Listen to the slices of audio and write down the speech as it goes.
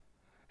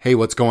Hey,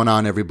 what's going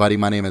on, everybody?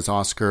 My name is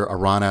Oscar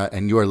Arana,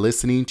 and you are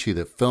listening to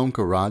the Film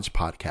Garage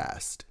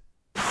Podcast.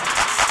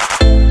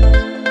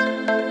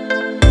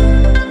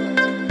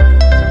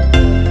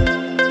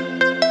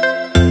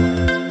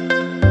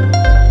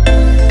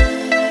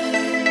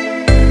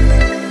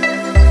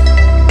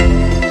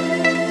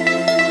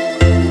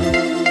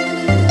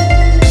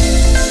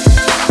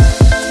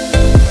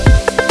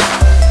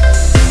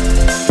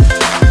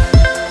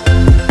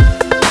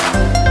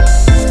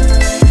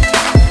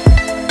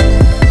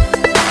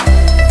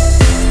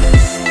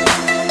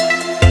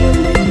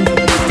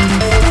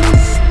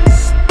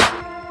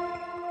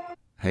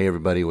 Hey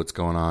everybody, what's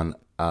going on?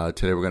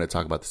 Today we're going to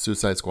talk about the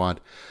Suicide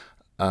Squad.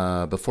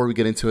 Before we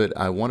get into it,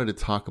 I wanted to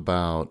talk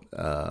about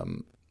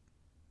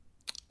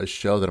a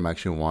show that I'm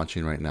actually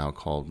watching right now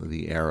called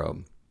The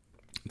Arrow.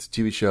 It's a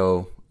TV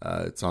show.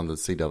 It's on the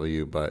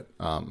CW, but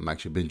I'm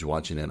actually binge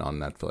watching it on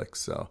Netflix.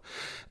 So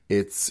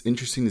it's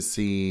interesting to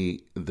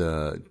see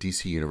the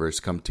DC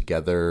universe come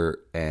together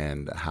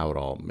and how it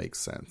all makes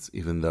sense,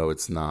 even though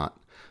it's not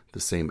the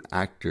same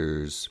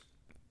actors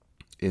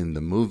in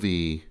the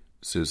movie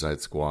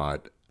Suicide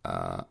Squad.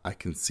 I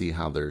can see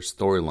how their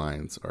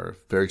storylines are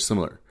very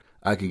similar.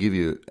 I can give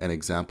you an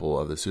example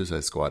of the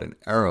Suicide Squad. And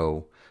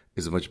Arrow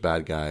is a bunch of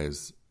bad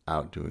guys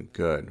out doing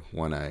good.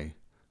 When I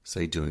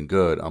say doing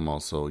good, I'm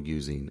also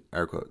using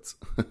air quotes.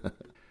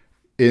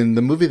 In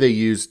the movie, they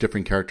used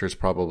different characters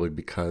probably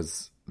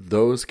because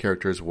those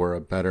characters were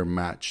a better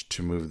match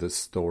to move the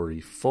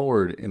story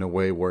forward in a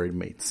way where it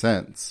made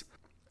sense.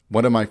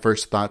 One of my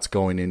first thoughts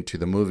going into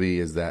the movie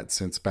is that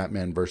since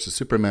Batman vs.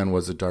 Superman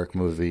was a dark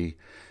movie,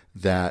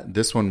 that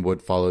this one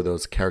would follow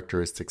those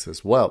characteristics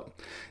as well.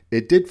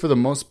 It did for the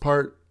most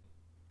part.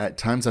 At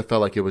times I felt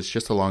like it was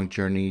just a long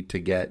journey to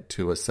get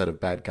to a set of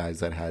bad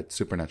guys that had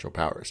supernatural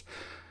powers.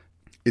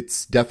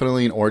 It's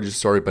definitely an origin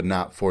story, but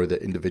not for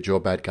the individual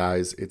bad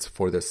guys. It's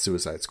for the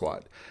Suicide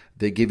Squad.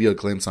 They give you a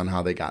glimpse on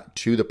how they got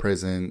to the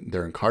prison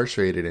they're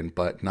incarcerated in,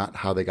 but not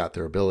how they got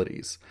their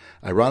abilities.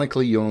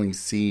 Ironically, you only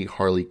see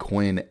Harley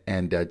Quinn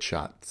and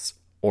Deadshot's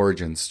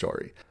origin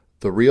story.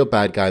 The real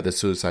bad guy the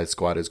Suicide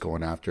Squad is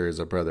going after is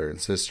a brother and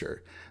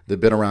sister. They've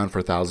been around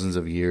for thousands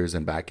of years,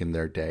 and back in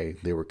their day,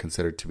 they were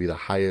considered to be the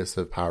highest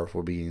of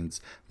powerful beings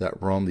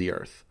that roam the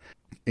earth.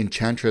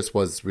 Enchantress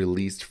was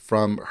released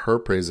from her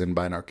prison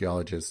by an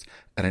archaeologist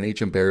at an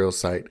ancient burial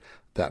site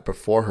that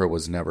before her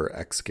was never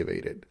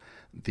excavated.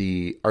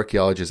 The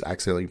archaeologist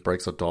accidentally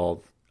breaks a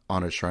doll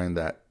on a shrine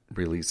that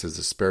releases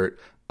the spirit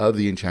of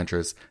the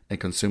Enchantress and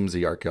consumes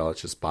the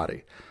archaeologist's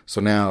body.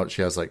 So now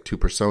she has like two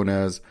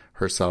personas,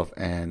 herself,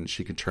 and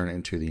she can turn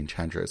into the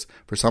Enchantress.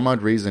 For some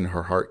odd reason,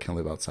 her heart can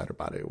live outside her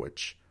body,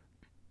 which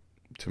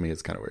to me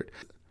is kind of weird.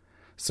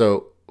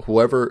 So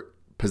whoever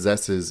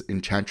possesses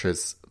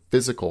Enchantress'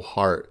 physical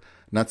heart,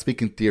 not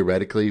speaking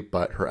theoretically,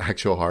 but her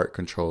actual heart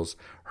controls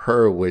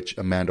her, which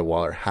Amanda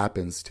Waller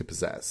happens to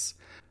possess.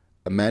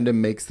 Amanda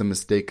makes the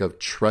mistake of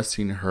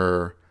trusting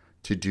her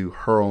to do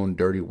her own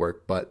dirty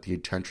work, but the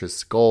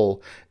Enchantress'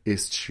 goal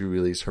is to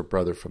release her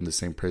brother from the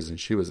same prison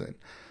she was in.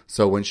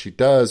 So when she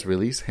does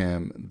release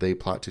him, they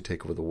plot to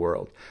take over the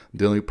world.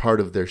 The only part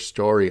of their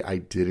story I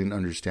didn't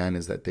understand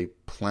is that they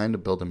plan to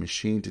build a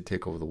machine to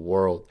take over the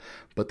world,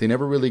 but they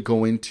never really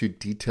go into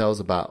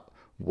details about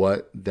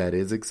what that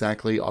is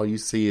exactly. All you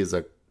see is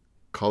a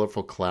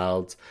colorful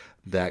clouds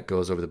that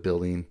goes over the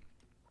building,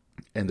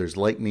 and there's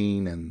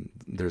lightning, and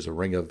there's a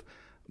ring of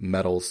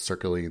metal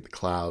circling the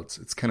clouds.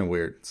 It's kind of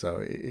weird.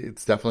 So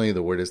it's definitely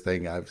the weirdest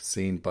thing I've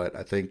seen, but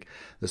I think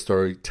the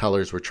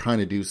storytellers were trying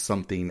to do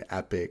something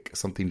epic,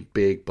 something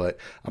big, but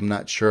I'm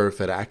not sure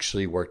if it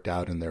actually worked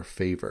out in their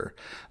favor.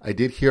 I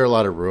did hear a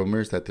lot of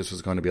rumors that this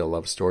was going to be a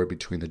love story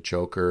between the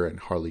Joker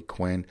and Harley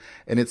Quinn,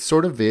 and it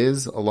sort of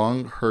is.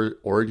 Along her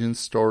origin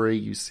story,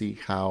 you see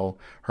how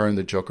her and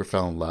the Joker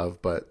fell in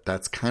love, but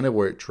that's kind of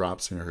where it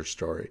drops in her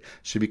story.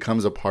 She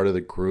becomes a part of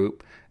the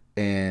group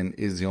and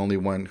is the only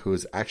one who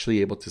is actually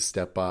able to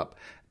step up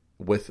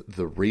with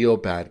the real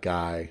bad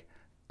guy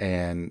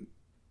and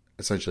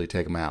essentially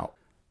take him out.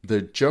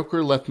 The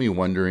Joker left me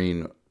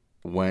wondering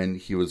when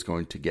he was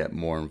going to get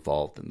more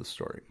involved in the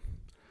story.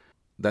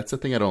 That's the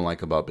thing I don't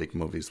like about big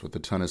movies with a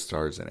ton of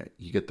stars in it.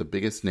 You get the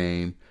biggest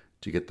name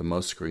to get the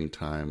most screen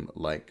time,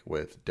 like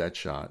with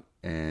Deadshot,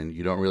 and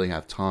you don't really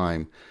have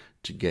time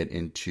to get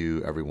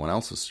into everyone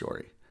else's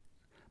story.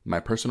 My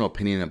personal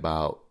opinion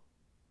about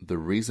the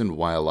reason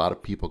why a lot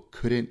of people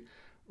couldn't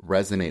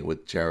resonate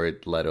with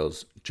Jared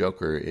Leto's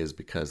Joker is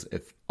because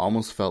it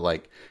almost felt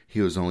like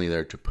he was only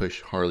there to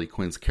push Harley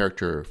Quinn's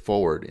character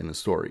forward in the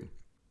story.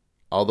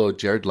 Although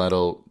Jared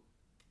Leto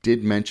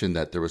did mention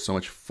that there was so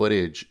much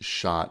footage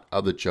shot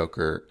of the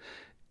Joker,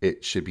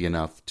 it should be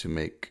enough to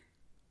make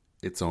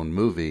its own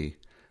movie.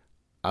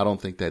 I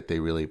don't think that they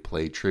really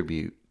played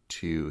tribute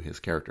to his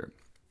character.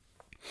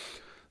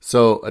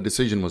 So a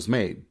decision was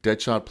made.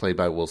 Deadshot played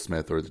by Will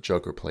Smith or the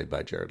Joker played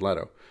by Jared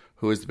Leto.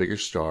 Who is the bigger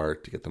star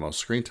to get the most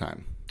screen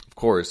time? Of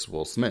course,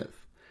 Will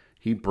Smith.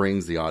 He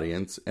brings the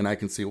audience, and I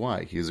can see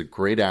why. He's a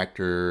great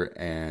actor,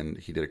 and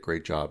he did a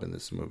great job in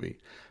this movie.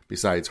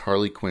 Besides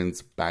Harley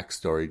Quinn's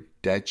backstory,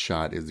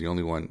 Deadshot is the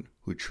only one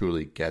who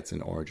truly gets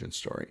an origin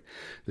story.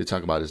 They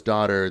talk about his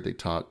daughter. They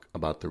talk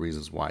about the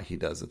reasons why he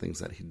does the things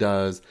that he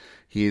does.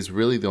 He is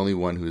really the only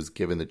one who is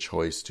given the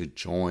choice to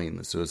join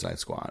the Suicide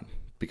Squad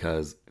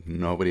because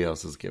nobody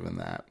else is given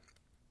that.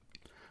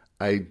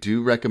 I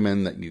do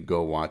recommend that you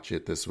go watch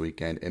it this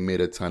weekend. It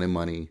made a ton of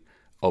money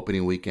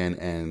opening weekend,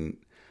 and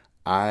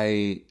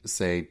I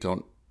say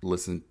don't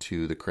listen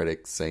to the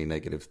critics say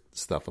negative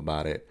stuff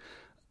about it.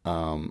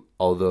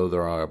 Although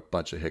there are a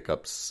bunch of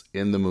hiccups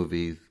in the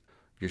movie,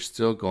 you're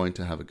still going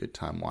to have a good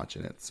time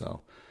watching it.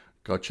 So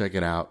go check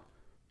it out.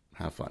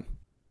 Have fun.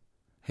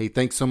 Hey,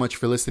 thanks so much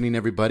for listening,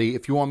 everybody.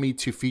 If you want me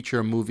to feature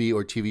a movie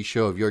or TV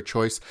show of your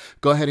choice,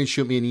 go ahead and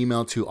shoot me an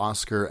email to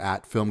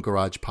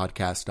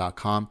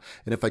oscar@filmgaragepodcast.com.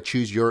 And if I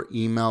choose your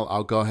email,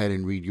 I'll go ahead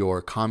and read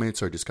your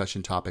comments or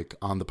discussion topic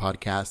on the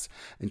podcast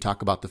and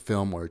talk about the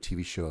film or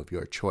TV show of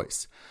your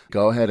choice.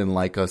 Go ahead and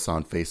like us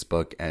on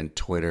Facebook and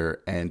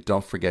Twitter. And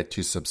don't forget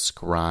to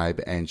subscribe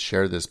and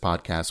share this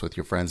podcast with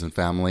your friends and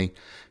family.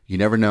 You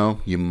never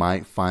know, you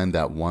might find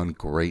that one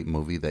great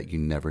movie that you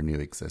never knew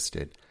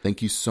existed.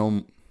 Thank you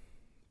so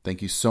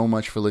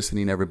much for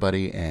listening,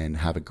 everybody, and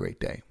have a great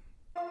day.